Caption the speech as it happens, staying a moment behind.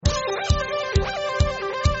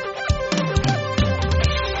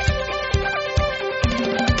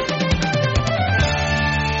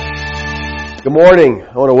Good morning.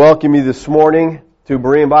 I want to welcome you this morning to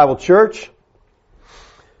Berean Bible Church.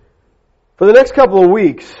 For the next couple of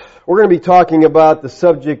weeks, we're going to be talking about the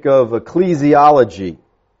subject of Ecclesiology,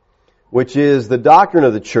 which is the doctrine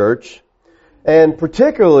of the church, and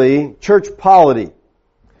particularly church polity.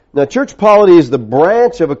 Now, church polity is the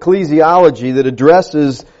branch of ecclesiology that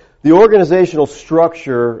addresses the organizational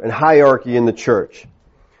structure and hierarchy in the church.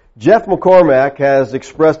 Jeff McCormack has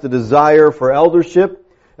expressed a desire for eldership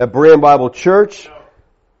at Berean Bible Church.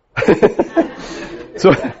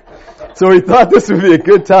 So we thought this would be a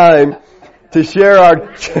good time to share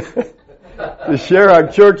our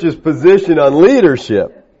church's position on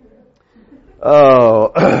leadership.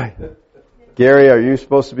 Oh, Gary, are you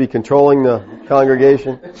supposed to be controlling the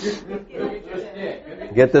congregation?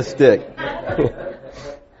 Get the stick.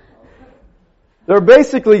 There are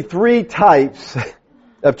basically three types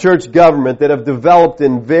of church government that have developed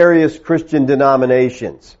in various Christian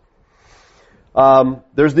denominations.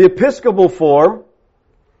 There's the Episcopal form,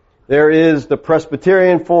 there is the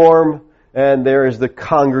Presbyterian form, and there is the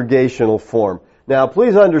Congregational form. Now,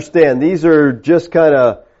 please understand, these are just kind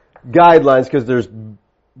of guidelines because there's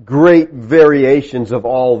great variations of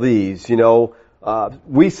all these. You know,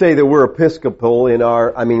 we say that we're Episcopal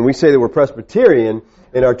we say that we're Presbyterian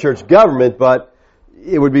in our church government, but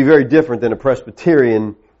it would be very different than a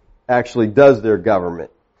Presbyterian actually does their government.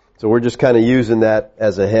 So we're just kind of using that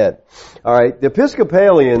as a head. All right, the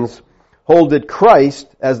Episcopalians hold that Christ,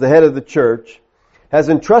 as the head of the church, has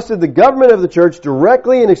entrusted the government of the church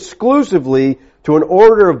directly and exclusively to an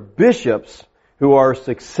order of bishops who are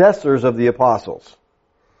successors of the apostles.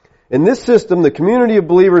 In this system, the community of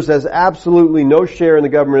believers has absolutely no share in the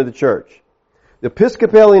government of the church. The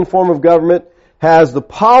Episcopalian form of government has the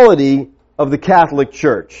polity of the Catholic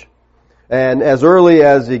Church. And as early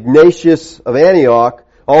as Ignatius of Antioch,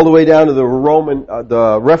 all the way down to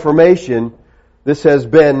the Reformation, this has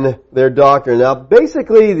been their doctrine. Now,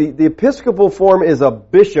 basically, the Episcopal form is a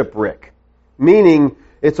bishopric, meaning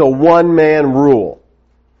it's a one-man rule.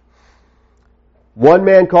 One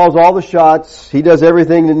man calls all the shots. He does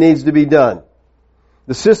everything that needs to be done.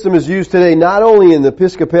 The system is used today not only in the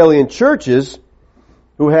Episcopalian churches,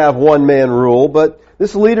 who have one-man rule, but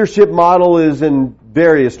this leadership model is in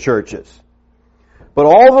various churches. But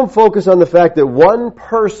all of them focus on the fact that one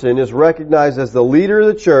person is recognized as the leader of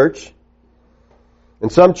the church. In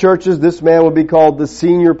some churches, this man will be called the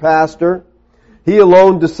senior pastor. He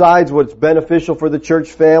alone decides what's beneficial for the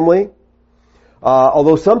church family.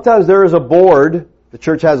 Although sometimes there is a board, the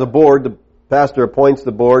church has a board, the pastor appoints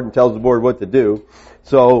the board and tells the board what to do.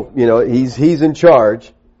 So, he's in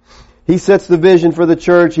charge. He sets the vision for the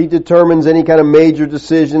church. He determines any kind of major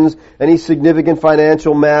decisions, any significant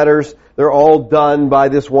financial matters. They're all done by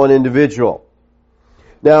this one individual.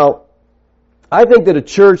 Now, I think that a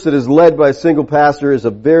church that is led by a single pastor is a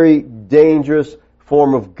very dangerous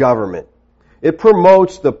form of government. It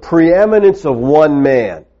promotes the preeminence of one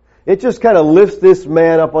man. It just kind of lifts this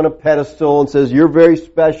man up on a pedestal and says, you're very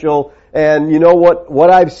special. And you know what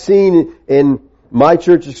I've seen in my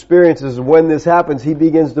church experiences, when this happens, he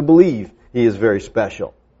begins to believe he is very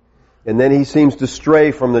special. And then he seems to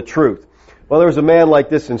stray from the truth. Well, there was a man like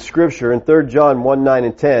this in Scripture in 3 John 1, 9,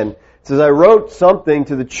 and 10. It says, I wrote something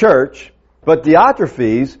to the church, but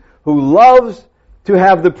Diotrephes, who loves to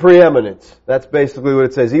have the preeminence. That's basically what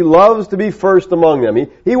it says. He loves to be first among them.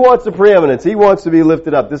 He wants the preeminence. He wants to be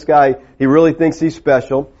lifted up. This guy, he really thinks he's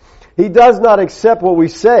special. He does not accept what we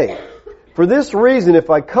say. For this reason, if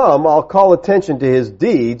I come, I'll call attention to his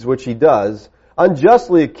deeds, which he does,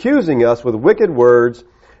 unjustly accusing us with wicked words,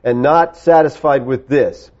 and not satisfied with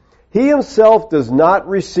this. He himself does not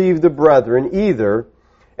receive the brethren either,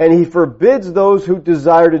 and he forbids those who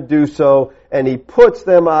desire to do so, and he puts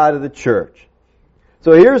them out of the church.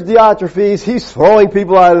 So here's Diotrephes. He's throwing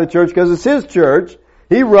people out of the church because it's his church.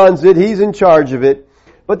 He runs it. He's in charge of it.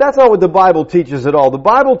 But that's not what the Bible teaches at all. The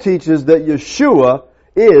Bible teaches that Yeshua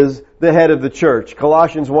is the head of the church.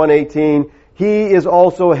 Colossians 1:18, he is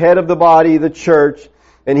also head of the body, the church,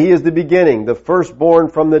 and he is the beginning, the firstborn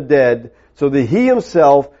from the dead, so that he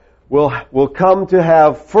himself will come to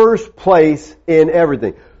have first place in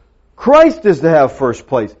everything. Christ is to have first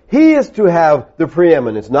place. He is to have the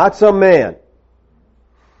preeminence, not some man.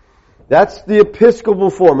 That's the Episcopal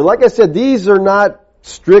form. And like I said, these are not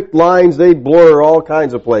strict lines. They blur all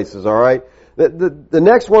kinds of places, all right? The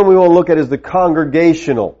next one we want to look at is the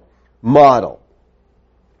Congregational model.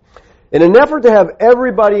 In an effort to have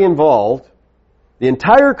everybody involved, the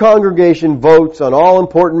entire congregation votes on all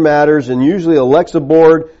important matters and usually elects a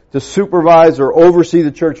board to supervise or oversee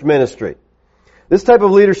the church ministry. This type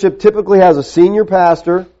of leadership typically has a senior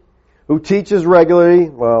pastor who teaches regularly.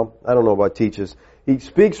 Well, I don't know about teaches. He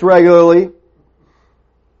speaks regularly,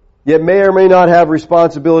 yet may or may not have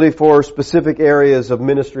responsibility for specific areas of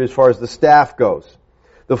ministry as far as the staff goes.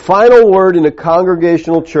 The final word in a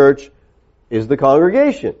congregational church is the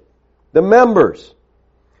congregation, the members.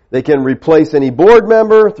 They can replace any board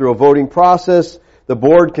member through a voting process. The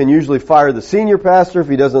board can usually fire the senior pastor if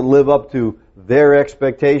he doesn't live up to their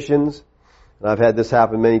expectations. And I've had this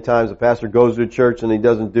happen many times. The pastor goes to a church and he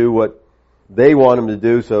doesn't do what they want him to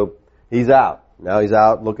do, so he's out. Now he's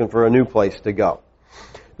out looking for a new place to go.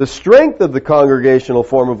 The strength of the congregational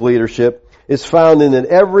form of leadership is found in that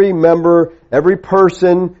every member, every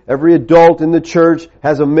person, every adult in the church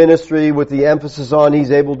has a ministry with the emphasis on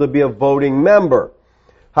he's able to be a voting member.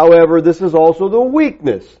 However, this is also the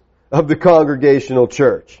weakness of the congregational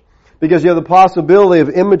church, because you have the possibility of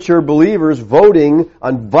immature believers voting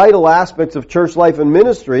on vital aspects of church life and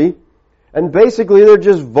ministry, and basically they're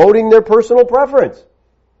just voting their personal preference.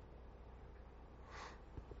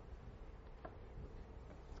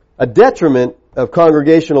 A detriment of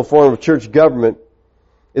congregational form of church government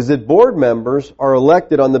is that board members are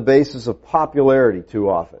elected on the basis of popularity too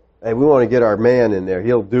often. Hey, we want to get our man in there.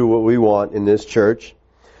 He'll do what we want in this church.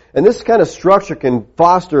 And this kind of structure can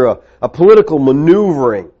foster a political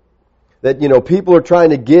maneuvering that, people are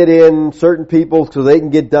trying to get in certain people so they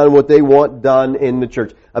can get done what they want done in the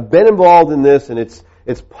church. I've been involved in this, and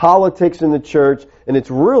it's politics in the church, and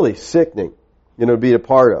it's really sickening, to be a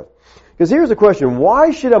part of. Because here's the question: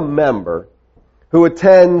 why should a member who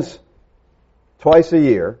attends twice a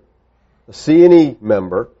year, a C&E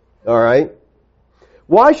member, all right,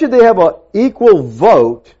 why should they have an equal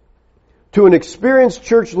vote to an experienced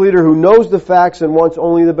church leader who knows the facts and wants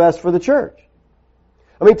only the best for the church?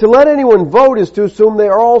 I mean, to let anyone vote is to assume they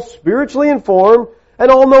are all spiritually informed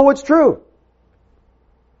and all know what's true.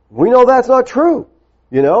 We know that's not true,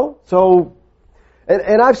 So,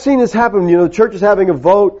 and I've seen this happen, the church is having a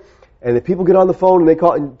vote, and the people get on the phone and they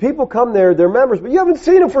call, and people come there, they're members, but you haven't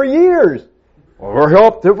seen them for years.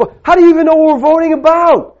 How do you even know what we're voting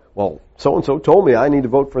about? Well, so-and-so told me I need to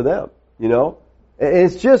vote for them,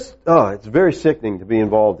 It's just, it's very sickening to be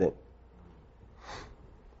involved in.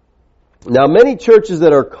 Now, many churches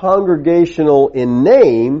that are congregational in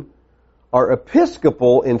name are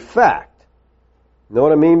Episcopal in fact. You know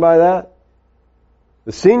what I mean by that?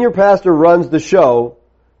 The senior pastor runs the show,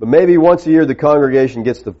 but maybe once a year the congregation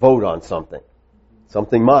gets to vote on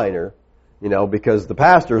something minor, because the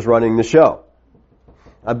pastor is running the show.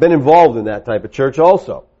 I've been involved in that type of church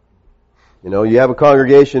also. You have a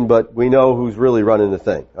congregation, but we know who's really running the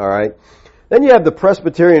thing, all right? Then you have the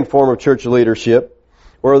Presbyterian form of church leadership,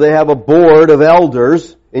 where they have a board of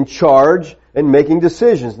elders in charge and making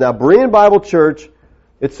decisions. Now, Berean Bible Church,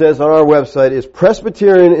 it says on our website, is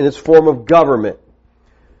Presbyterian in its form of government.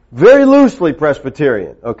 Very loosely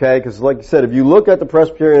Presbyterian, okay? Because like I said, if you look at the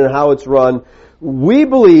Presbyterian and how it's run, we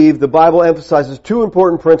believe the Bible emphasizes two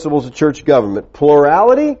important principles of church government: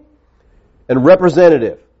 plurality and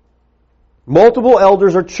representative. Multiple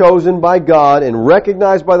elders are chosen by God and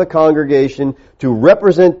recognized by the congregation to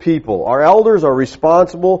represent people. Our elders are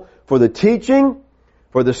responsible for the teaching,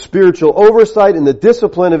 for the spiritual oversight, and the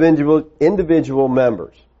discipline of individual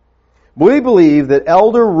members. We believe that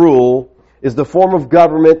elder rule is the form of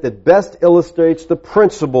government that best illustrates the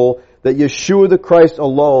principle that Yeshua the Christ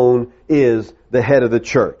alone is the head of the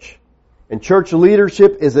church. And church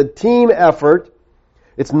leadership is a team effort.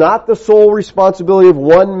 It's not the sole responsibility of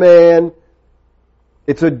one man.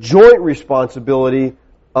 It's a joint responsibility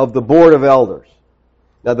of the board of elders.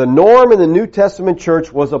 Now, the norm in the New Testament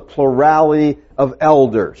church was a plurality of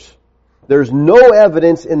elders. There's no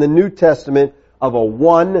evidence in the New Testament of a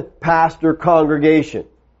one-pastor congregation.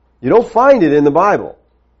 You don't find it in the Bible.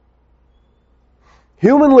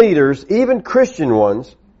 Human leaders, even Christian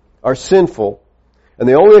ones, are sinful, and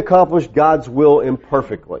they only accomplish God's will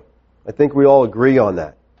imperfectly. I think we all agree on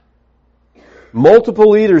that. Multiple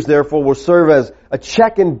leaders, therefore, will serve as a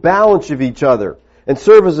check and balance of each other and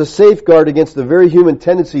serve as a safeguard against the very human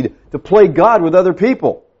tendency to play God with other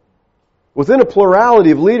people. Within a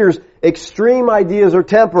plurality of leaders, extreme ideas are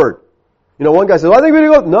tempered. One guy says, I think we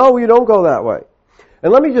need to go. No, you don't go that way.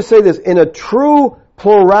 And let me just say this. In a true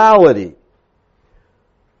plurality,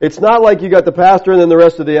 it's not like you got the pastor and then the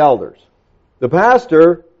rest of the elders. The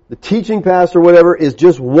pastor, the teaching pastor, whatever, is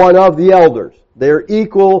just one of the elders. They're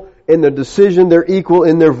equal in their decision. They're equal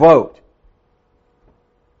in their vote.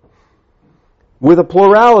 With a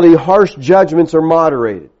plurality, harsh judgments are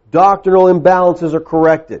moderated. Doctrinal imbalances are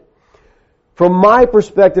corrected. From my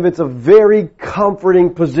perspective, it's a very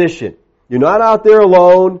comforting position. You're not out there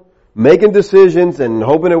alone, making decisions and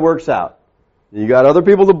hoping it works out. You got other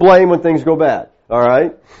people to blame when things go bad. All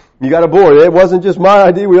right? You got a board. It wasn't just my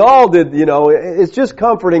idea. We all did, It's just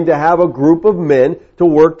comforting to have a group of men to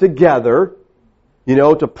work together,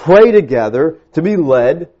 to pray together, to be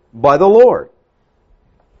led by the Lord.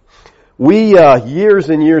 We, years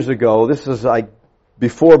and years ago, this is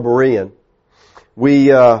before Berean,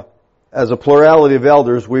 we, as a plurality of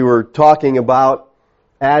elders, we were talking about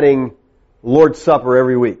adding Lord's Supper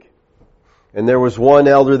every week. And there was one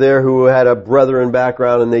elder there who had a brethren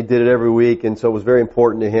background, and they did it every week, and so it was very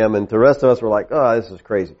important to him. And the rest of us were like, oh, this is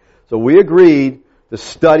crazy. So we agreed to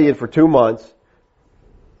study it for 2 months.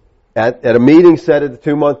 At a meeting set at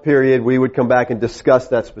the 2-month period, we would come back and discuss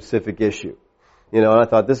that specific issue. And I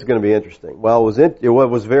thought, this is going to be interesting. Well, it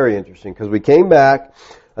was very interesting, because we came back,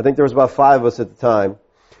 I think there was about 5 of us at the time,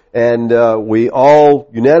 and we all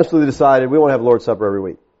unanimously decided we want to have Lord's Supper every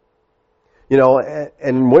week.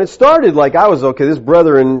 And when it started, I was, okay, this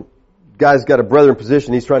guy's got a brethren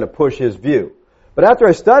position, he's trying to push his view. But after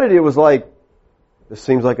I studied it, it was like, this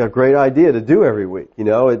seems like a great idea to do every week.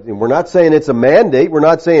 We're not saying it's a mandate, we're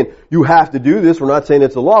not saying you have to do this, we're not saying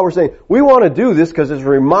it's a law, we're saying we want to do this because it's a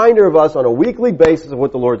reminder of us on a weekly basis of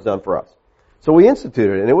what the Lord's done for us. So we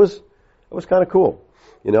instituted it, and it was kind of cool.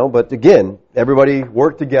 But again, everybody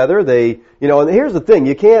worked together, and here's the thing,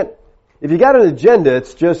 if you got an agenda,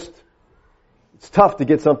 it's tough to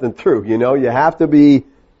get something through, You have to be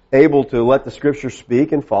able to let the Scripture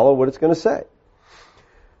speak and follow what it's going to say.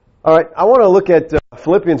 All right, I want to look at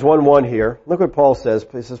Philippians 1:1 here. Look what Paul says.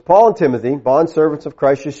 He says, Paul and Timothy, bondservants of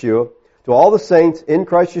Christ Yeshua, to all the saints in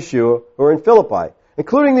Christ Yeshua who are in Philippi,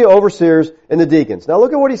 including the overseers and the deacons. Now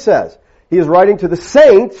look at what he says. He is writing to the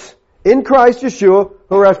saints in Christ Yeshua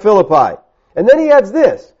who are at Philippi. And then he adds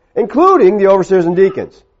this, including the overseers and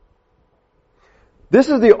deacons. This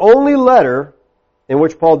is the only letter in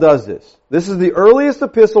which Paul does this. This is the earliest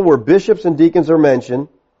epistle where bishops and deacons are mentioned,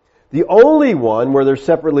 the only one where they're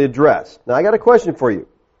separately addressed. Now I got a question for you.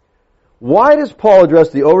 Why does Paul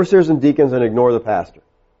address the overseers and deacons and ignore the pastor?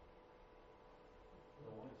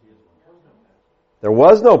 There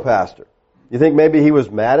was no pastor. You think maybe he was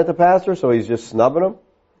mad at the pastor, so he's just snubbing him?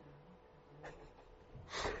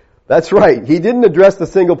 That's right. He didn't address the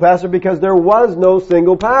single pastor because there was no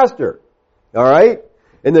single pastor. All right?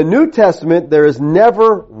 In the New Testament, there is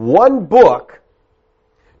never one book,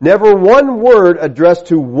 never one word addressed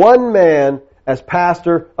to one man as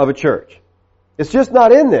pastor of a church. It's just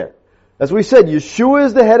not in there. As we said, Yeshua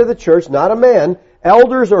is the head of the church, not a man.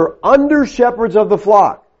 Elders are under shepherds of the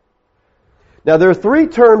flock. Now, there are 3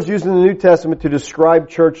 terms used in the New Testament to describe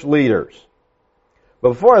church leaders. But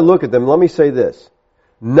before I look at them, let me say this.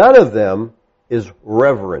 None of them is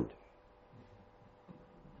reverend.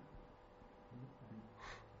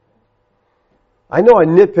 I know I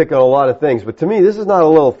nitpick on a lot of things, but to me, this is not a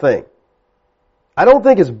little thing. I don't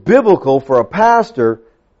think it's biblical for a pastor,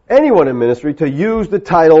 anyone in ministry, to use the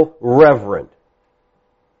title reverend.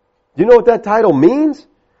 Do you know what that title means?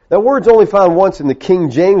 That word's only found once in the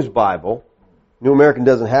King James Bible. New American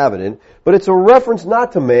doesn't have it in. But it's a reference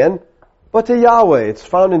not to man, but to Yahweh. It's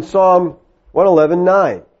found in Psalm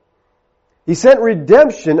 111:9. He sent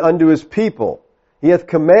redemption unto His people. He hath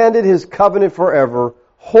commanded His covenant forever.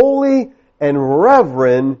 Holy and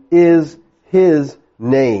reverend is His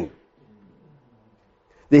name.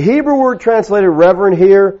 The Hebrew word translated reverend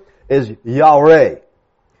here is Yahweh.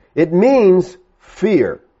 It means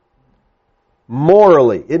fear.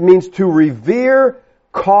 Morally. It means to revere,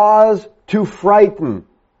 cause to frighten.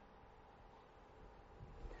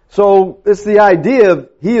 So it's the idea of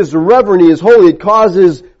He is reverend, He is holy. It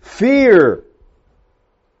causes fear.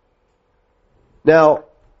 Now,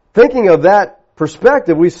 thinking of that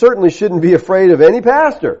perspective, we certainly shouldn't be afraid of any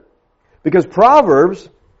pastor. Because Proverbs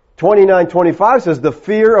 29:25 says, the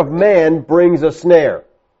fear of man brings a snare.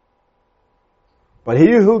 But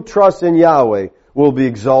he who trusts in Yahweh will be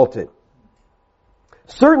exalted.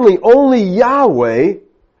 Certainly only Yahweh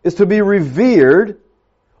is to be revered.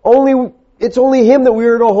 It's only Him that we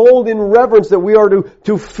are to hold in reverence, that we are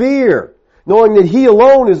to fear, knowing that He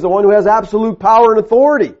alone is the one who has absolute power and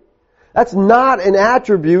authority. That's not an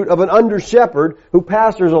attribute of an under-shepherd who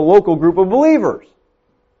pastors a local group of believers.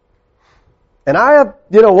 And I have,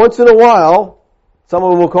 once in a while,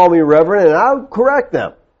 someone will call me reverend, and I'll correct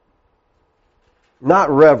them. Not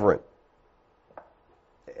reverend.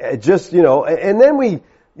 Just, and then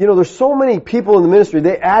there's so many people in the ministry,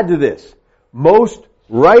 they add to this. Most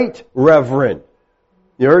right reverend.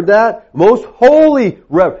 You heard that? Most holy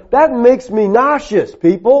reverend. That makes me nauseous,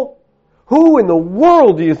 people. Who in the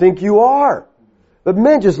world do you think you are? But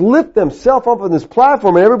men just lift themselves up on this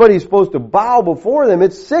platform and everybody's supposed to bow before them.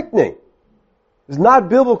 It's sickening. It's not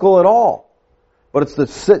biblical at all. but it's the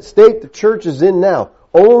state the church is in now.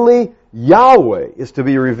 Only Yahweh is to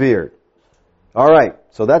be revered. Alright,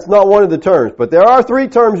 so that's not one of the terms, but there are 3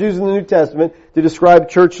 terms used in the New Testament to describe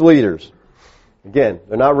church leaders. Again,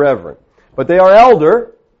 they're not reverend. But they are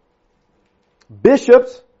elder,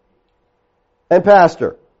 bishops, and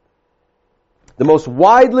pastor. The most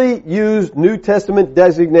widely used New Testament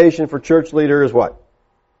designation for church leader is what?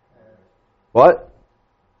 What?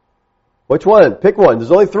 Which one? Pick one.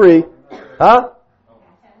 There's only 3. Huh?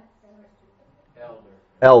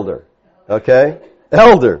 Elder. Okay?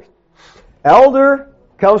 Elder. Elder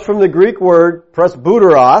comes from the Greek word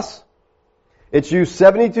presbyteros. It's used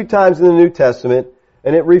 72 times in the New Testament,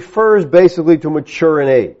 and it refers basically to mature in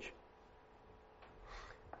age.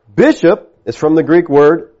 Bishop is from the Greek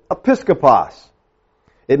word episkopos.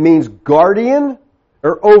 It means guardian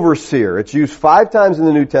or overseer. It's used 5 times in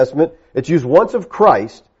the New Testament. It's used once of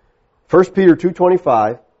Christ, 1 Peter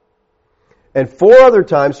 2:25, and 4 other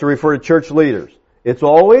times to refer to church leaders. It's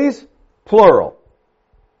always plural.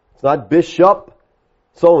 It's not bishop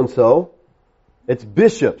so-and-so. It's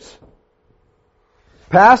bishops.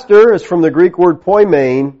 Pastor is from the Greek word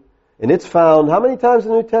poimen, and it's found how many times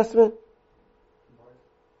in the New Testament?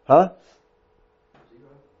 Huh?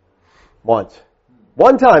 Once.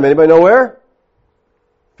 One time. Anybody know where?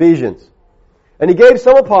 Ephesians. And he gave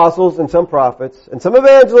some apostles and some prophets and some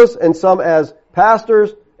evangelists and some as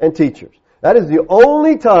pastors and teachers. That is the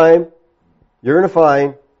only time you're going to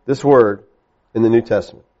find this word in the New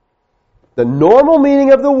Testament. The normal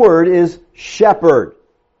meaning of the word is shepherd,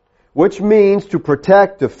 which means to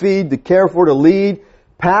protect, to feed, to care for, to lead.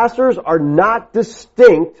 Pastors are not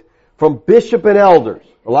distinct from bishop and elders.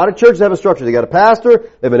 A lot of churches have a structure. They got a pastor,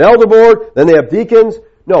 they have an elder board, then they have deacons.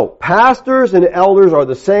 No, pastors and elders are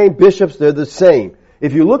the same. Bishops, they're the same.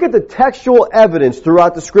 If you look at the textual evidence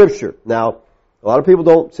throughout the Scripture, now, a lot of people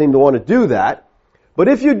don't seem to want to do that, but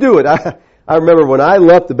if you do it, I remember when I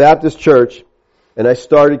left the Baptist church and I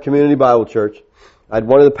started Community Bible Church, I had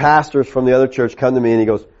one of the pastors from the other church come to me and he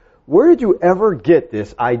goes, "Where did you ever get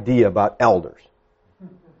this idea about elders?"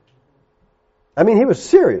 I mean, he was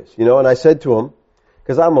serious, and I said to him,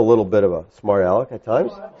 because I'm a little bit of a smart aleck at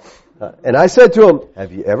times, and I said to him,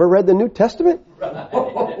 "Have you ever read the New Testament?"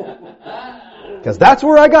 Because that's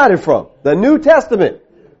where I got it from, the New Testament.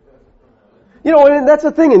 And that's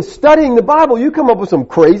the thing, in studying the Bible, you come up with some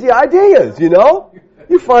crazy ideas,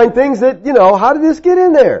 You find things that, how did this get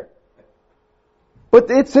in there?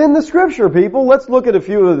 But it's in the Scripture, people. Let's look at a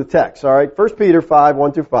few of the texts, all right? 1 Peter 5,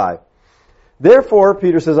 1-5. Therefore,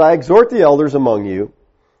 Peter says, I exhort the elders among you,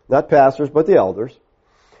 not pastors, but the elders,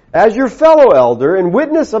 as your fellow elder and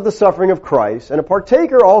witness of the suffering of Christ, and a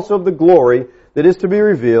partaker also of the glory that is to be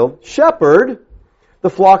revealed, shepherd the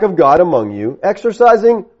flock of God among you,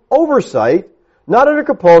 exercising oversight, not under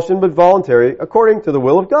compulsion, but voluntary, according to the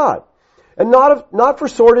will of God. And not for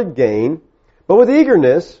sordid gain, but with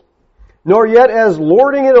eagerness, nor yet as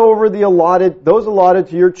lording it over those allotted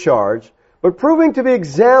to your charge, but proving to be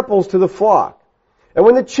examples to the flock. And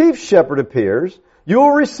when the chief shepherd appears, you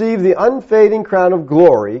will receive the unfading crown of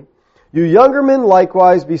glory. You younger men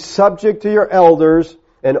likewise be subject to your elders,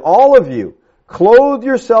 and all of you clothe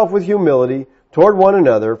yourself with humility toward one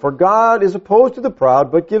another, for God is opposed to the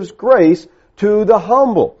proud, but gives grace to the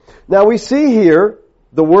humble. Now we see here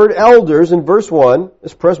the word elders in verse 1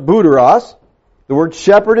 is presbyteros. The word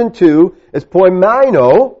shepherd in 2 is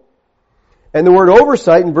poimaino. And the word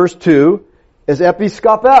oversight in verse 2 is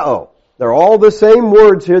episkopeo. They're all the same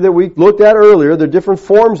words here that we looked at earlier. They're different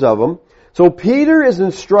forms of them. So Peter is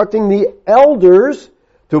instructing the elders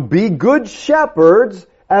to be good shepherds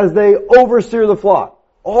as they overseer the flock.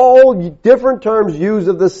 All different terms used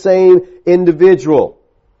of the same individual.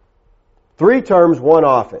 3 terms, 1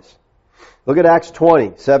 office. Look at Acts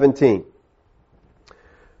 20:17.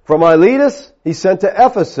 From Miletus he sent to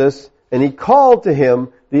Ephesus, and he called to him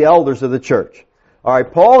the elders of the church.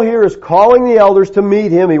 Alright, Paul here is calling the elders to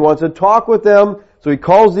meet him. He wants to talk with them, so he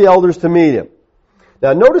calls the elders to meet him.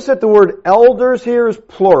 Now notice that the word elders here is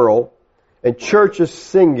plural, and church is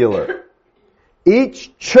singular.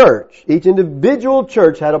 Each individual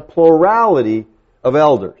church had a plurality of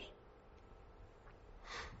elders.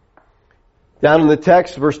 Down in the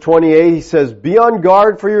text, verse 28, he says, Be on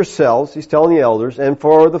guard for yourselves, he's telling the elders, and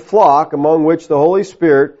for the flock among which the Holy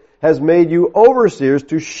Spirit has made you overseers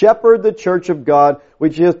to shepherd the church of God,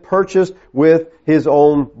 which he has purchased with his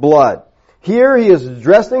own blood. Here he is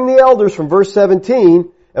addressing the elders from verse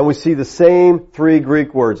 17, and we see the same 3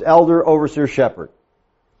 Greek words, elder, overseer, shepherd,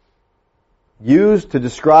 used to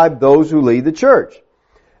describe those who lead the church.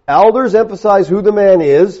 Elders emphasize who the man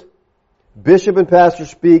is. Bishop and pastor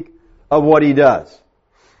speak of what he does.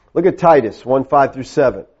 Look at Titus 1:5 through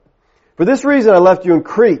 7. For this reason I left you in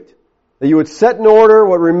Crete, that you would set in order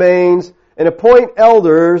what remains and appoint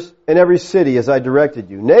elders in every city as I directed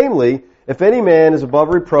you. Namely, if any man is above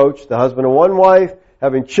reproach, the husband of one wife,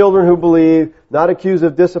 having children who believe, not accused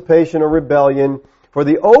of dissipation or rebellion, for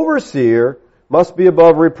the overseer must be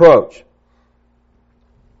above reproach.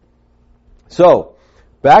 So,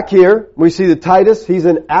 back here, we see that Titus, he's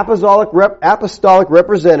an apostolic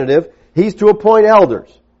representative. He's to appoint elders.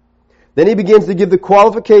 Then he begins to give the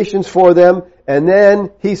qualifications for them, and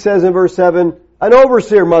then he says in verse 7, an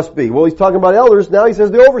overseer must be. Well, he's talking about elders. Now he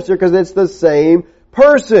says the overseer because it's the same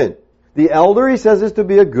person. The elder, he says, is to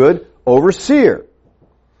be a good overseer.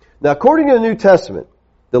 Now, according to the New Testament,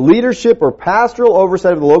 the leadership or pastoral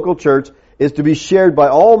oversight of the local church is to be shared by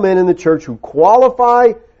all men in the church who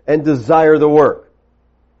qualify and desire the work.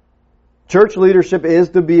 Church leadership is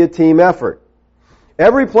to be a team effort.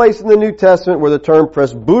 Every place in the New Testament where the term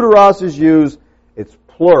presbyteros is used, it's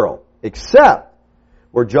plural, except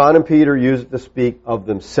where John and Peter use it to speak of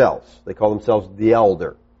themselves. They call themselves the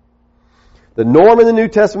elder. The norm in the New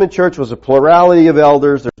Testament church was a plurality of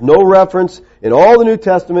elders. There's no reference in all the New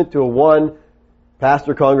Testament to a one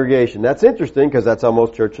pastor congregation. That's interesting because that's how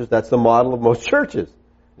most churches, that's the model of most churches.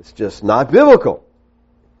 It's just not biblical.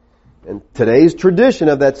 And today's tradition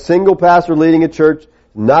of that single pastor leading a church,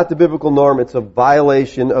 not the biblical norm. It's a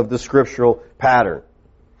violation of the scriptural pattern.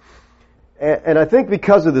 And I think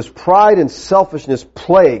because of this, pride and selfishness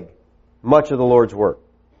plague much of the Lord's work.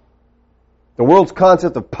 The world's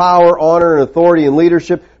concept of power, honor, and authority and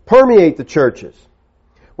leadership permeate the churches,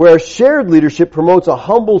 whereas shared leadership promotes a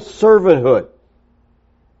humble servanthood.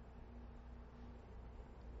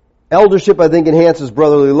 Eldership, I think, enhances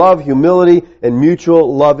brotherly love, humility, and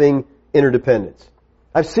mutual loving interdependence.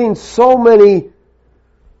 I've seen so many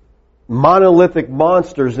monolithic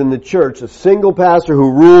monsters in the church, a single pastor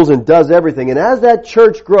who rules and does everything. And as that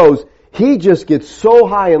church grows, he just gets so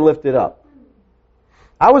high and lifted up.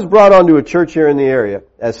 I was brought onto a church here in the area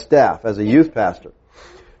as staff, as a youth pastor.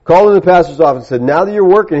 Called in the pastor's office and said, now that you're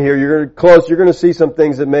working here, you're going to see some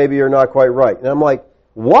things that maybe are not quite right. And I'm like,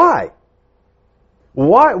 why?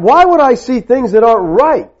 Why would I see things that aren't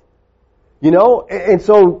right? You know, and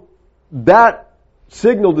so that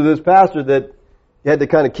signaled to this pastor that he had to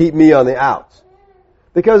kind of keep me on the outs.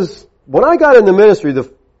 Because when I got in the ministry,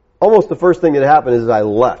 almost the first thing that happened is I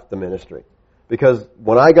left the ministry. Because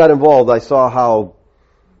when I got involved, I saw how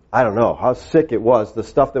sick it was. The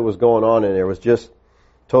stuff that was going on in there was just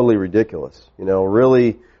totally ridiculous. You know,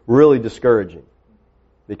 really, really discouraging.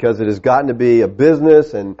 Because it has gotten to be a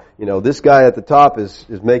business and, you know, this guy at the top is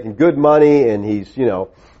making good money and he's, you know,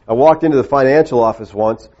 I walked into the financial office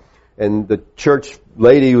once and the church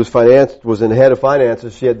lady who was in the head of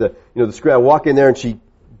finances. She had the screen. I walk in there and she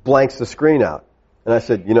blanks the screen out. And I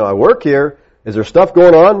said, you know, I work here. Is there stuff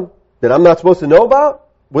going on that I'm not supposed to know about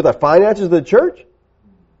with the finances of the church?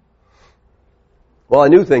 Well, I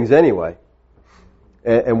knew things anyway.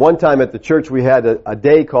 And one time at the church we had a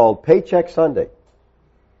day called Paycheck Sunday.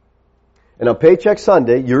 And on Paycheck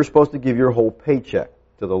Sunday, you're supposed to give your whole paycheck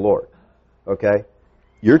to the Lord. Okay?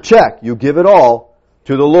 Your check, you give it all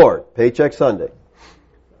to the Lord. Paycheck Sunday.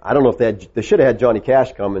 I don't know if they should have had Johnny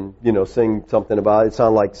Cash come and, you know, sing something about it. It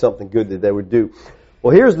sounded like something good that they would do.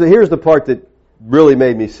 Well, here's the part that really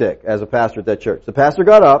made me sick as a pastor at that church. The pastor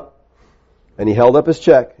got up and he held up his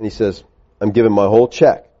check and he says, I'm giving my whole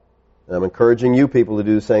check. And I'm encouraging you people to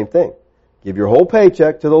do the same thing. Give your whole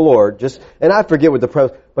paycheck to the Lord. And I forget what the price,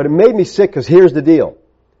 but it made me sick because here's the deal.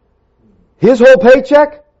 His whole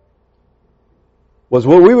paycheck was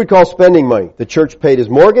what we would call spending money. The church paid his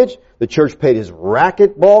mortgage. The church paid his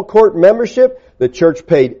racquetball court membership. The church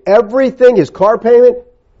paid everything, his car payment.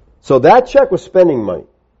 So that check was spending money.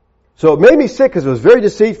 So it made me sick because it was very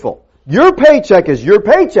deceitful. Your paycheck is your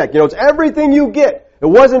paycheck. You know, it's everything you get. It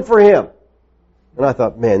wasn't for him. And I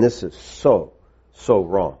thought, man, this is so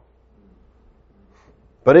wrong.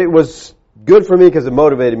 But it was good for me because it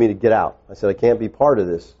motivated me to get out. I said, I can't be part of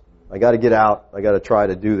this. I got to get out. I got to try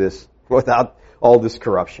to do this without all this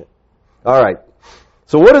corruption. All right.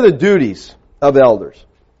 So what are the duties of elders?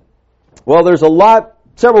 Well, there's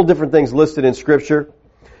several different things listed in Scripture.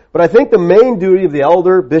 But I think the main duty of the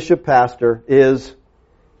elder, bishop, pastor is,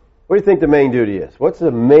 what do you think the main duty is? What's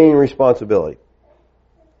the main responsibility?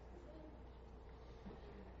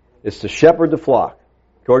 It's to shepherd the flock.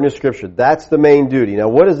 According to Scripture, that's the main duty. Now,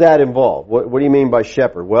 what does that involve? What do you mean by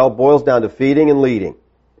shepherd? Well, it boils down to feeding and leading.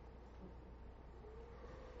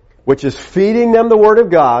 Which is feeding them the Word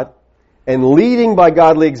of God and leading by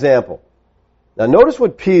godly example. Now, notice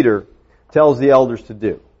what Peter tells the elders to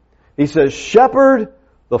do. He says, shepherd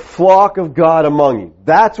the flock of God among you.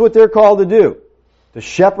 That's what they're called to do. To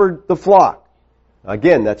shepherd the flock.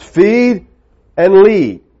 Again, that's feed and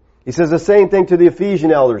lead. He says the same thing to the Ephesian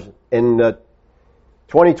elders in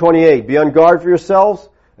 20:28. Be on guard for yourselves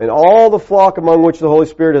and all the flock among which the Holy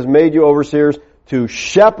Spirit has made you overseers to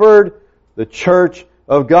shepherd the church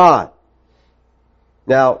of God.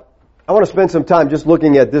 Now, I want to spend some time just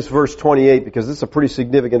looking at this verse 28 because this is a pretty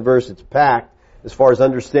significant verse. It's packed as far as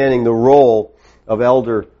understanding the role of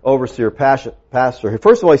elder, overseer, pastor.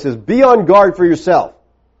 First of all, he says, be on guard for yourself.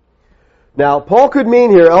 Now, Paul could mean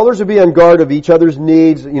here, elders would be on guard of each other's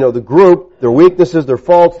needs, the group, their weaknesses, their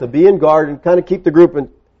faults, to be in guard and kind of keep the group in,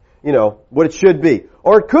 what it should be.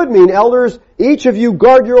 Or it could mean, elders, each of you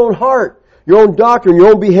guard your own heart, your own doctrine,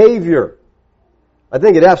 your own behavior. I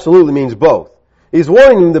think it absolutely means both. He's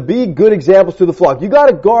warning them to be good examples to the flock. You got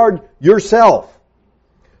to guard yourself.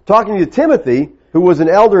 Talking to Timothy, who was an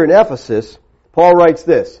elder in Ephesus, Paul writes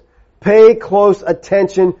this, pay close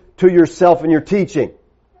attention to yourself and your teaching.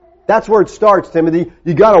 That's where it starts, Timothy.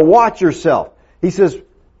 You got to watch yourself. He says,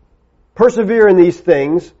 persevere in these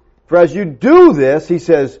things, for as you do this, he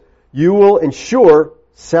says, you will ensure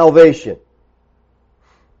salvation.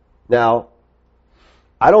 Now,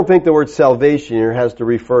 I don't think the word salvation here has to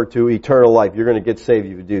refer to eternal life. You're going to get saved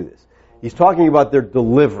if you do this. He's talking about their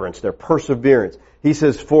deliverance, their perseverance. He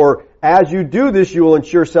says, for as you do this, you will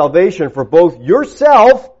ensure salvation for both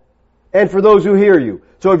yourself and for those who hear you.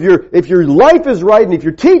 So if your life is right and if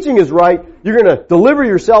your teaching is right, you're going to deliver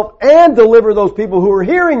yourself and deliver those people who are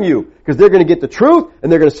hearing you, because they're going to get the truth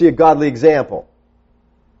and they're going to see a godly example.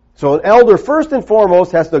 So an elder, first and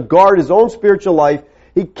foremost, has to guard his own spiritual life.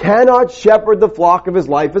 He cannot shepherd the flock of his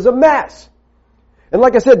life as a mess. And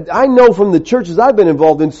like I said, I know from the churches I've been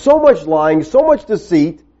involved in, so much lying, so much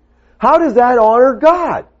deceit. How does that honor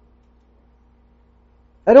God?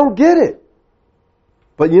 I don't get it.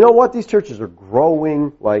 But you know what? These churches are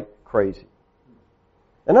growing like crazy.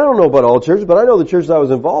 And I don't know about all churches, but I know the churches I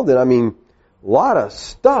was involved in, a lot of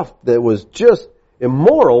stuff that was just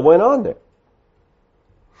immoral went on there.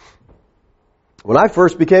 When I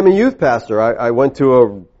first became a youth pastor, I went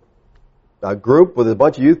to a group with a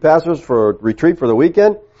bunch of youth pastors for a retreat for the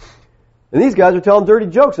weekend. And these guys are telling dirty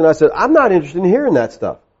jokes. And I said, I'm not interested in hearing that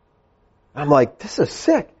stuff. I'm like, this is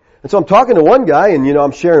sick. And so I'm talking to one guy and,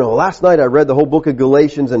 I'm sharing, last night I read the whole book of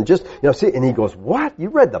Galatians and just, see, and he goes, what? You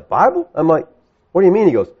read the Bible? I'm like, what do you mean?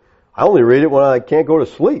 He goes, I only read it when I can't go to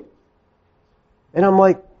sleep. And I'm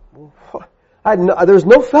like, there's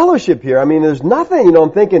no fellowship here. There's nothing,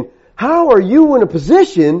 I'm thinking, how are you in a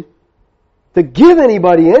position to give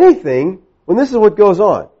anybody anything when this is what goes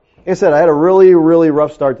on? Like I said, I had a really, really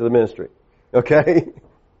rough start to the ministry. Okay?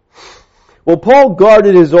 Well, Paul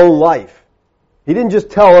guarded his own life. He didn't just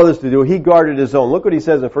tell others to do it, he guarded his own. Look what he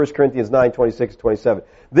says in 1 Corinthians 9:26-27.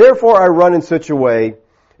 Therefore I run in such a way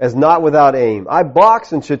as not without aim. I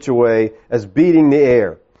box in such a way as beating the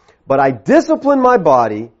air. But I discipline my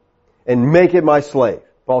body and make it my slave.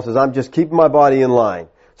 Paul says, I'm just keeping my body in line,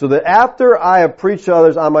 so that after I have preached to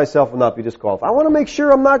others, I myself will not be disqualified. I want to make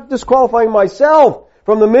sure I'm not disqualifying myself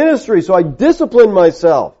from the ministry, so I discipline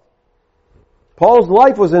myself. Paul's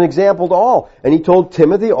life was an example to all, and he told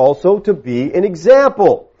Timothy also to be an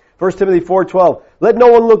example. 1 Timothy 4:12, let no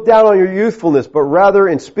one look down on your youthfulness, but rather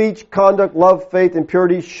in speech, conduct, love, faith, and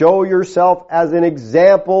purity, show yourself as an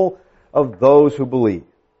example of those who believe.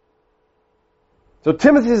 So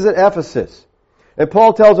Timothy is at Ephesus. And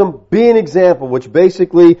Paul tells them, be an example, which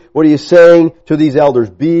basically what he is saying to these elders,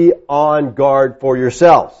 be on guard for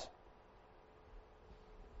yourselves.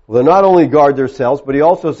 Well, they not only guard themselves, but he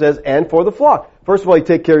also says, and for the flock. First of all, you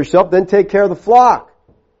take care of yourself, then take care of the flock.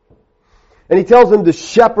 And he tells them to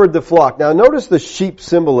shepherd the flock. Now notice the sheep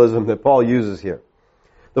symbolism that Paul uses here.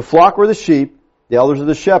 The flock were the sheep, the elders are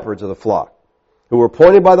the shepherds of the flock, who were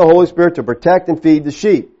appointed by the Holy Spirit to protect and feed the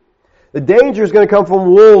sheep. The danger is going to come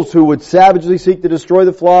from wolves who would savagely seek to destroy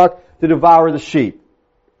the flock, to devour the sheep.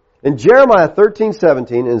 In Jeremiah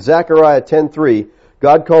 13:17 and Zechariah 10:3,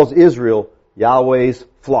 God calls Israel Yahweh's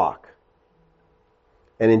flock.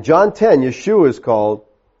 And in John 10, Yeshua is called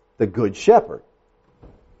the Good Shepherd.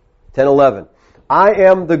 10:11, I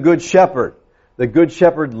am the Good Shepherd. The Good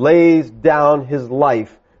Shepherd lays down his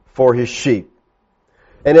life for his sheep.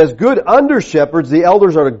 And as good under-shepherds, the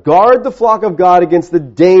elders are to guard the flock of God against the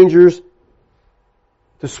dangers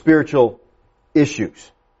to spiritual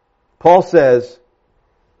issues. Paul says,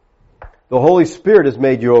 the Holy Spirit has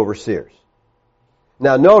made you overseers.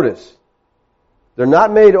 Now notice, they're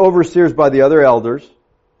not made overseers by the other elders.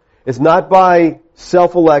 It's not by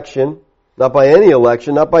self-election, not by any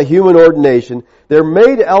election, not by human ordination. They're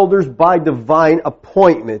made elders by divine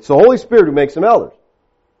appointment. It's the Holy Spirit who makes them elders.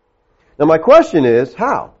 Now my question is,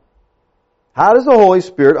 how? How does the Holy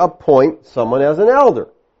Spirit appoint someone as an elder?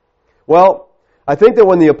 Well, I think that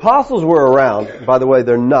when the apostles were around, by the way,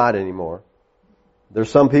 they're not anymore.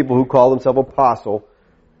 There's some people who call themselves apostle.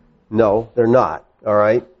 No, they're not. All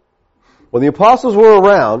right? When the apostles were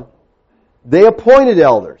around, they appointed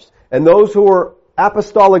elders. And those who were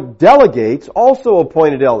apostolic delegates also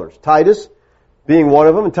appointed elders. Titus being one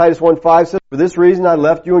of them. And Titus 1:5 says, "For this reason I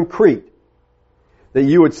left you in Crete, that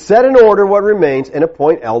you would set in order what remains and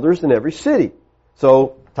appoint elders in every city."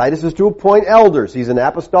 So Titus is to appoint elders. He's an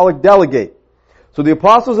apostolic delegate. So the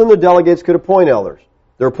apostles and the delegates could appoint elders.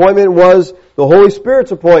 Their appointment was the Holy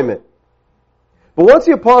Spirit's appointment. But once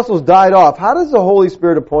the apostles died off, how does the Holy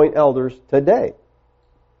Spirit appoint elders today?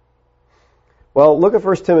 Well, look at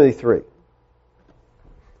 1 Timothy 3.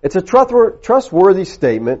 It's a trustworthy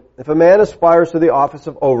statement. If a man aspires to the office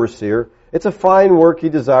of overseer, it's a fine work he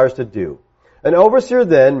desires to do. An overseer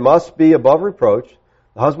then must be above reproach,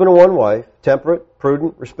 the husband of one wife, temperate,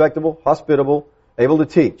 prudent, respectable, hospitable, able to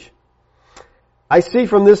teach. I see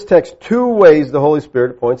from this text two ways the Holy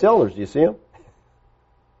Spirit appoints elders. Do you see them?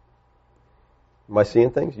 Am I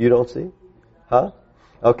seeing things you don't see? Huh?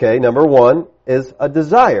 Okay, number one is a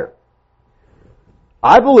desire.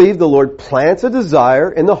 I believe the Lord plants a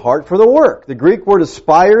desire in the heart for the work. The Greek word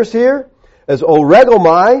aspires here as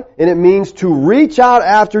oregomai, and it means to reach out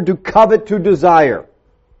after, to covet, to desire.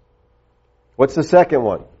 What's the second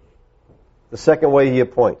one? The second way he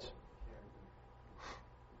appoints.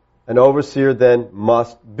 An overseer then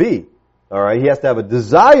must be. Alright, he has to have a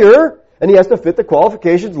desire, and he has to fit the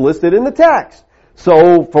qualifications listed in the text.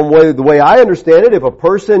 So, from the way I understand it, if a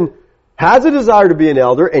person has a desire to be an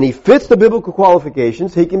elder, and he fits the biblical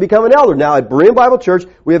qualifications, he can become an elder. Now, at Berean Bible Church,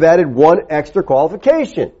 we have added one extra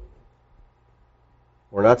qualification.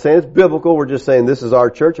 We're not saying it's biblical, we're just saying this is our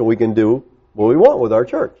church, and we can do what we want with our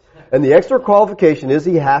church. And the extra qualification is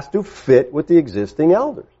he has to fit with the existing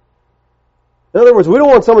elders. In other words, we don't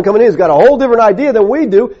want someone coming in who's got a whole different idea than we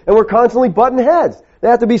do, and we're constantly butting heads. They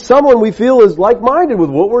have to be someone we feel is like-minded with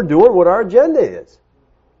what we're doing, what our agenda is.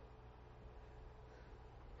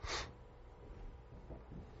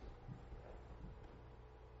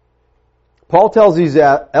 Paul tells these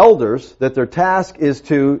elders that their task is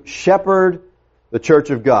to shepherd the church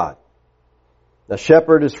of God. Now,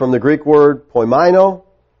 shepherd is from the Greek word poimaino,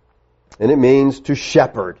 and it means to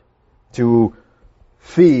shepherd, to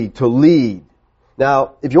feed, to lead.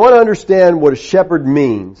 Now, if you want to understand what a shepherd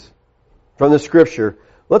means from the Scripture,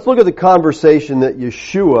 let's look at the conversation that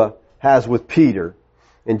Yeshua has with Peter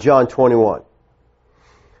in John 21.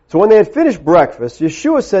 So when they had finished breakfast,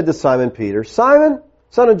 Yeshua said to Simon Peter, "Simon,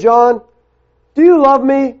 son of John, do you love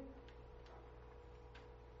me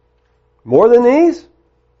more than these?"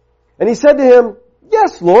 And he said to him,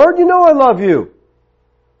 "Yes, Lord, you know I love you."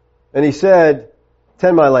 And he said,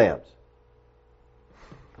 "Tend my lambs."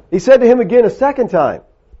 He said to him again a second time,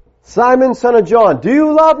 "Simon, son of John, do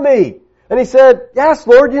you love me?" And he said, "Yes,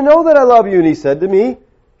 Lord, you know that I love you." And he said to me,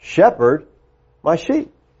 "Shepherd my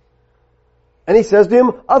sheep." And he says to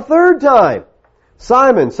him a third time,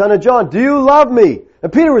 "Simon, son of John, do you love me?"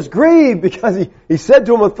 And Peter was grieved because he said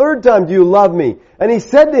to him a third time, "Do you love me?" And he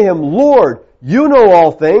said to him, "Lord, you know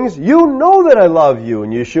all things. You know that I love you."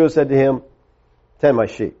 And Yeshua said to him, "Tend my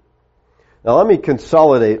sheep." Now let me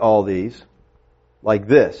consolidate all these like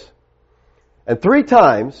this. And three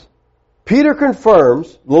times, Peter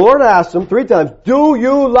confirms, the Lord asks him three times, "Do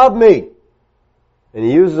you love me?" And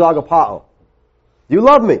he uses agapao. "Do you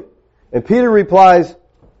love me?" And Peter replies,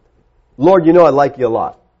 "Lord, you know I like you a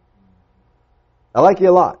lot. I like you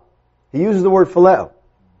a lot." He uses the word phileo.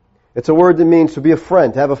 It's a word that means to be a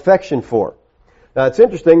friend, to have affection for. Now it's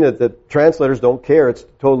interesting that the translators don't care. It's a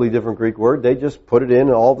totally different Greek word. They just put it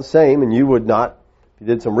in all the same, and you would not, if you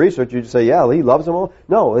did some research, you'd say, yeah, he loves them all.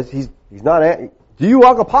 No, he's not, "Do you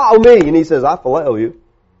agapao me?" And he says, "I phileo you."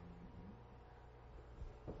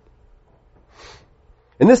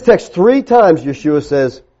 In this text, three times Yeshua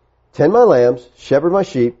says, "Tend my lambs, shepherd my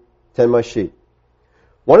sheep, tend my sheep."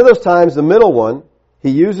 One of those times, the middle one,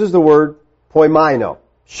 he uses the word poimaino.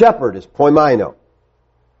 Shepherd is poimaino.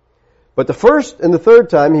 But the first and the third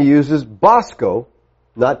time he uses basko,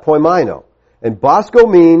 not poimaino. And basko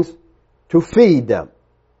means to feed them.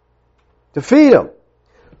 To feed them.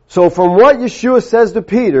 So from what Yeshua says to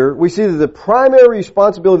Peter, we see that the primary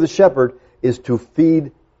responsibility of the shepherd is to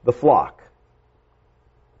feed the flock.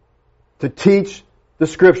 To teach the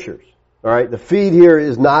Scriptures. Alright, the feed here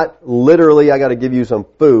is not literally, I gotta give you some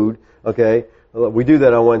food, okay? We do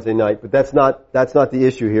that on Wednesday night, but that's not the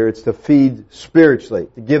issue here. It's to feed spiritually,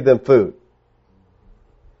 to give them food.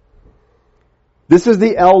 This is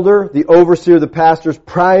the elder, the overseer, the pastor's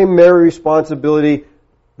primary responsibility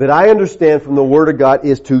that I understand from the Word of God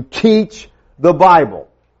is to teach the Bible.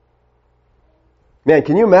 Man,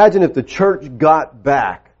 can you imagine if the church got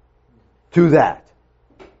back to that?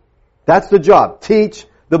 That's the job. Teach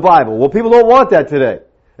the Bible. Well, people don't want that today.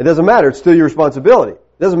 It doesn't matter. It's still your responsibility.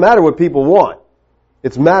 It doesn't matter what people want.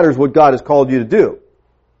 It matters what God has called you to do.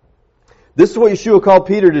 This is what Yeshua called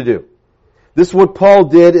Peter to do. This is what Paul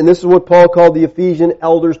did, and this is what Paul called the Ephesian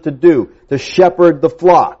elders to do, to shepherd the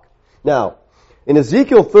flock. Now, in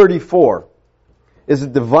Ezekiel 34 is a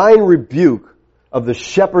divine rebuke of the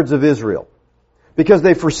shepherds of Israel. Because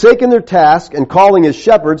they've forsaken their task and calling as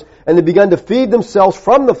shepherds, and they've begun to feed themselves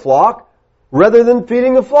from the flock rather than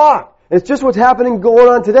feeding the flock. And it's just what's going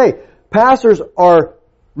on today. Pastors are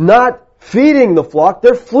not feeding the flock,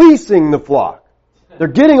 they're fleecing the flock. They're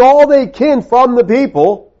getting all they can from the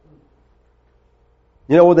people.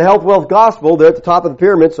 You know, with the health, wealth, gospel, they're at the top of the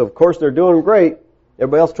pyramid, so of course they're doing great.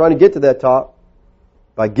 Everybody else trying to get to that top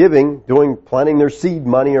by giving, planting their seed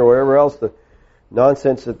money or whatever else, the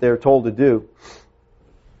nonsense that they're told to do.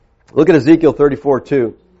 Look at Ezekiel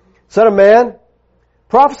 34:2. Son of man,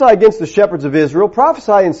 prophesy against the shepherds of Israel.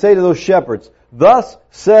 Prophesy and say to those shepherds, thus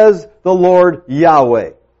says the Lord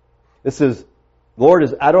Yahweh. Lord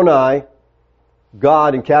is Adonai,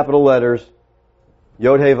 God in capital letters,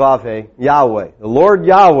 Yod-Heh-Vav-Heh, Yahweh. The Lord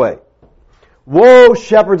Yahweh. Woe,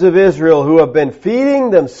 shepherds of Israel who have been feeding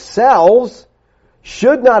themselves.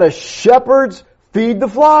 Should not as shepherds feed the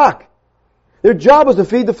flock? Their job was to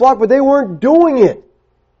feed the flock, but they weren't doing it.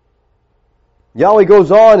 Yahweh goes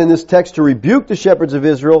on in this text to rebuke the shepherds of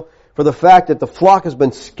Israel for the fact that the flock has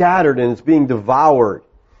been scattered and it's being devoured.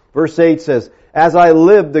 Verse 8 says, as I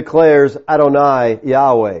live, declares Adonai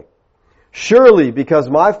Yahweh, surely because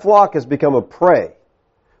my flock has become a prey,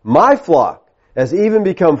 my flock has even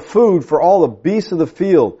become food for all the beasts of the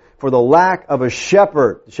field for the lack of a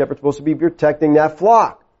shepherd. The shepherd's supposed to be protecting that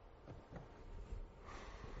flock.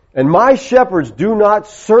 And my shepherds do not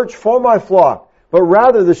search for my flock, but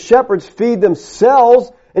rather the shepherds feed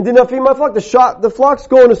themselves and did not feed my flock. The flock's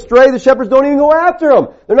going astray. The shepherds don't even go after them.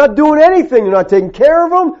 They're not doing anything. They're not taking care of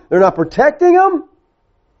them. They're not protecting them.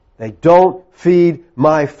 They don't feed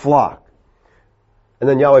my flock. And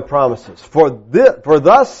then Yahweh promises, for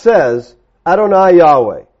thus says Adonai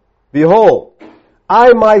Yahweh, behold,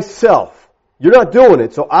 I myself, you're not doing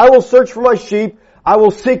it, so I will search for my sheep, I will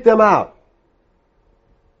seek them out.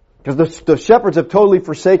 Because the shepherds have totally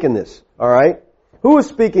forsaken this, alright? Who is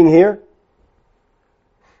speaking here?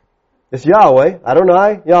 It's Yahweh,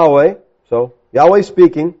 Adonai Yahweh, so Yahweh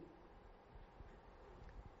speaking.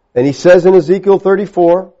 And he says in Ezekiel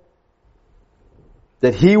 34,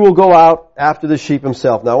 that he will go out after the sheep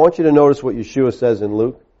himself. Now I want you to notice what Yeshua says in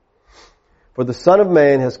Luke. For the Son of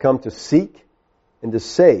Man has come to seek and to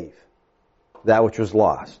save that which was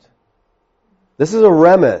lost. This is a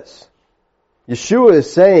remez. Yeshua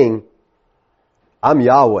is saying, I'm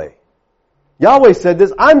Yahweh. Yahweh said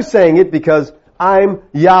this, I'm saying it because I'm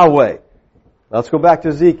Yahweh. Now let's go back to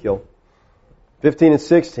Ezekiel 15 and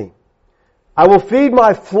 16. I will feed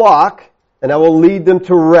my flock and I will lead them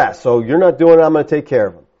to rest. So you're not doing it, I'm going to take care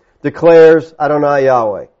of them. Declares Adonai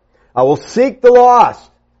Yahweh. I will seek the lost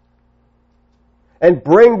and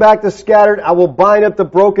bring back the scattered. I will bind up the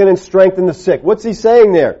broken and strengthen the sick. What's he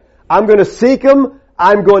saying there? I'm going to seek them.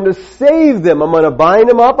 I'm going to save them. I'm going to bind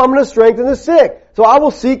them up. I'm going to strengthen the sick. So I will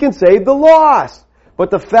seek and save the lost. But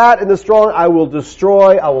the fat and the strong I will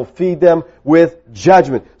destroy. I will feed them with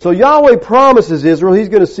judgment. So Yahweh promises Israel He's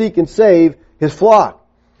going to seek and save His flock.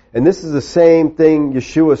 And this is the same thing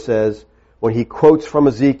Yeshua says when He quotes from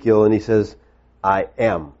Ezekiel and He says, I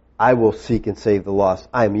am. I will seek and save the lost.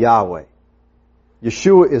 I am Yahweh.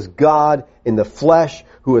 Yeshua is God in the flesh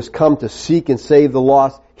who has come to seek and save the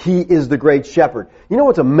lost. He is the great shepherd. You know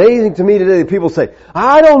what's amazing to me today? People say,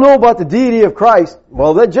 I don't know about the deity of Christ.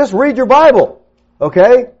 Well, then just read your Bible.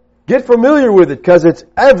 Okay? Get familiar with it because it's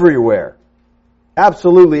everywhere.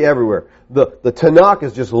 Absolutely everywhere. The Tanakh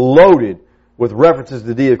is just loaded with references to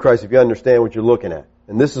the deity of Christ if you understand what you're looking at.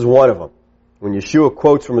 And this is one of them. When Yeshua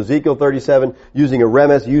quotes from Ezekiel 37 using a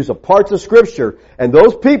remez, he used parts of Scripture, and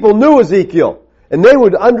those people knew Ezekiel. And they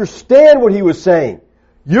would understand what he was saying.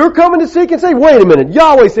 You're coming to seek and save? Wait a minute.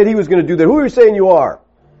 Yahweh said He was going to do that. Who are you saying you are?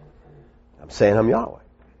 I'm saying I'm Yahweh.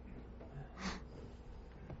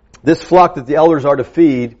 This flock that the elders are to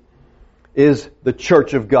feed is the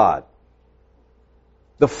church of God.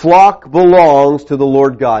 The flock belongs to the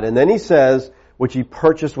Lord God. And then He says, which He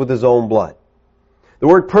purchased with His own blood. The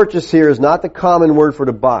word purchase here is not the common word for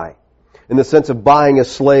to buy, in the sense of buying a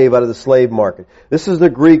slave out of the slave market. This is the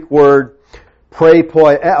Greek word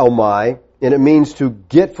prepoi eomai, and it means to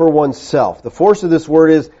get for oneself. The force of this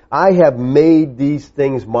word is, I have made these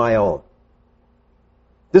things my own.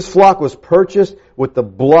 This flock was purchased with the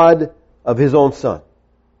blood of His own Son.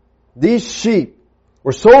 These sheep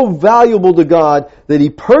were so valuable to God that He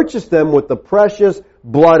purchased them with the precious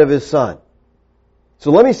blood of His Son.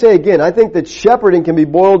 So let me say again, I think that shepherding can be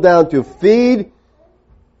boiled down to feed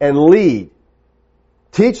and lead.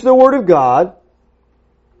 Teach the Word of God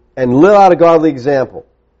and live out a godly example.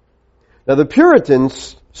 Now the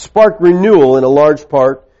Puritans sparked renewal in a large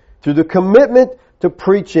part through the commitment to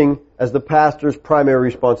preaching as the pastor's primary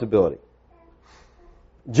responsibility.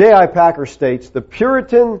 J.I. Packer states,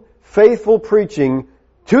 faithful preaching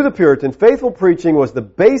was the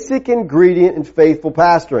basic ingredient in faithful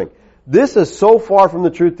pastoring. This is so far from the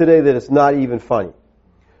truth today that it's not even funny.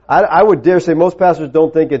 I would dare say most pastors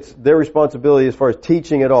don't think it's their responsibility as far as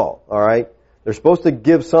teaching at all. All right, they're supposed to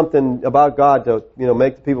give something about God to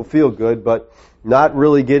make the people feel good, but not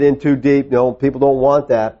really get in too deep. People don't want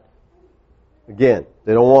that. Again,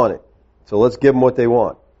 they don't want it. So let's give them what they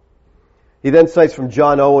want. He then cites from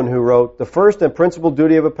John Owen, who wrote, "The first and principal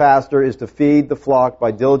duty of a pastor is to feed the flock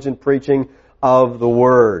by diligent preaching of the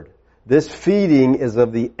Word. This feeding is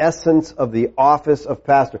of the essence of the office of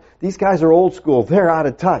pastor." These guys are old school. They're out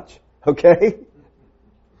of touch. Okay?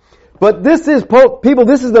 But this is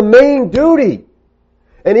the main duty.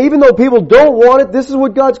 And even though people don't want it, this is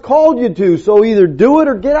what God's called you to. So either do it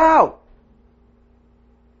or get out.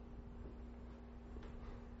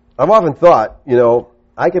 I've often thought,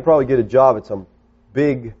 I could probably get a job at some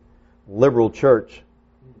big liberal church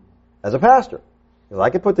as a pastor. Because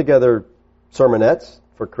I could put together sermonettes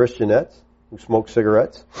for Christianettes who smoke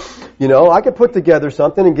cigarettes. I could put together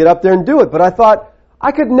something and get up there and do it. But I thought,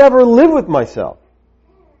 I could never live with myself.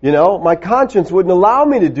 My conscience wouldn't allow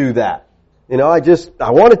me to do that.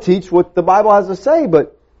 I want to teach what the Bible has to say,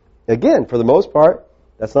 but again, for the most part,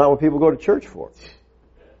 that's not what people go to church for.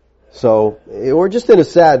 So, we're just in a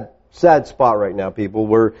sad spot right now, people,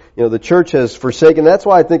 where, the church has forsaken. That's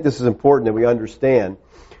why I think this is important that we understand,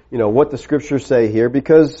 what the Scriptures say here,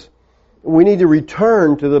 because we need to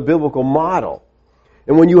return to the biblical model.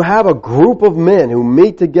 And when you have a group of men who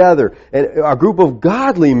meet together, and a group of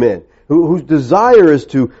godly men whose desire is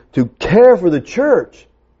to care for the church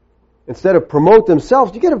instead of promote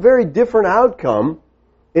themselves, you get a very different outcome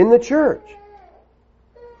in the church.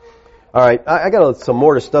 All right, I got some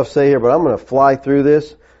more stuff to say here, but I'm going to fly through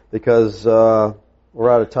this because we're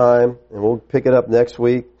out of time, and we'll pick it up next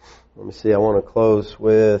week. Let me see, I want to close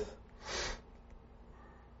with...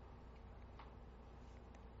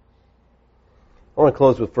 I want to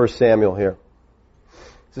close with 1 Samuel here.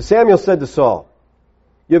 So Samuel said to Saul,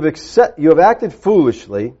 You have acted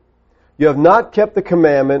foolishly. You have not kept the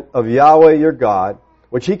commandment of Yahweh your God,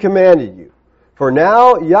 which He commanded you. For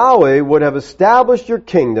now Yahweh would have established your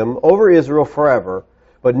kingdom over Israel forever,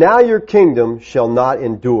 but now your kingdom shall not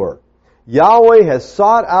endure. Yahweh has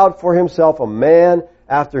sought out for Himself a man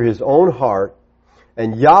after His own heart,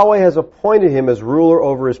 and Yahweh has appointed him as ruler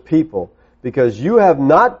over His people, because you have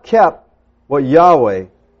not kept what Yahweh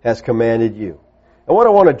has commanded you. And what I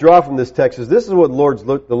want to draw from this text is this is what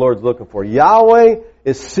the Lord's looking for. Yahweh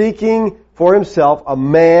is seeking for Himself a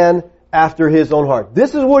man after His own heart.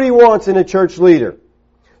 This is what He wants in a church leader.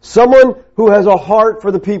 Someone who has a heart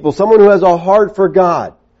for the people. Someone who has a heart for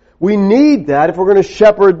God. We need that if we're going to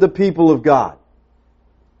shepherd the people of God.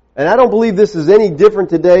 And I don't believe this is any different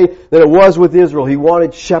today than it was with Israel. He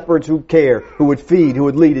wanted shepherds who care, who would feed, who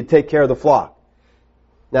would lead, and take care of the flock.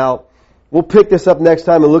 Now, we'll pick this up next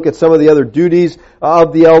time and look at some of the other duties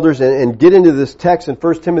of the elders and get into this text in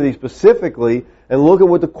 1 Timothy specifically and look at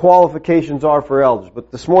what the qualifications are for elders.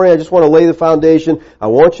 But this morning I just want to lay the foundation. I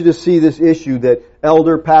want you to see this issue that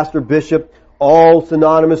elder, pastor, bishop, all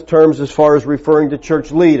synonymous terms as far as referring to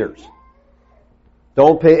church leaders.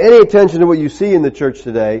 Don't pay any attention to what you see in the church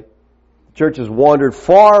today. The church has wandered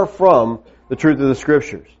far from the truth of the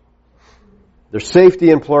Scriptures. There's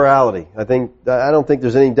safety in plurality. I don't think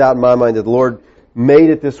there's any doubt in my mind that the Lord made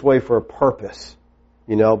it this way for a purpose.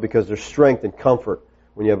 Because there's strength and comfort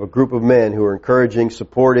when you have a group of men who are encouraging,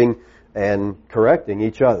 supporting, and correcting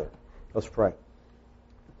each other. Let's pray.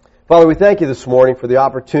 Father, we thank You this morning for the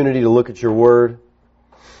opportunity to look at Your Word.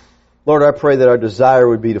 Lord, I pray that our desire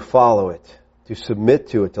would be to follow it, to submit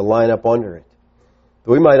to it, to line up under it,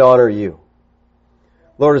 that we might honor You.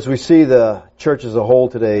 Lord, as we see the church as a whole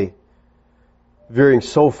today veering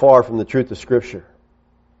so far from the truth of Scripture,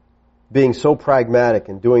 being so pragmatic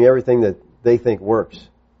and doing everything that they think works,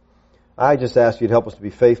 I just ask You to help us to be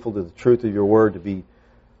faithful to the truth of Your Word, to be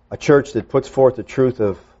a church that puts forth the truth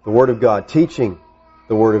of the Word of God, teaching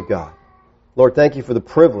the Word of God. Lord, thank You for the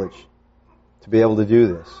privilege to be able to do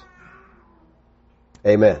this.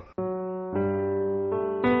 Amen.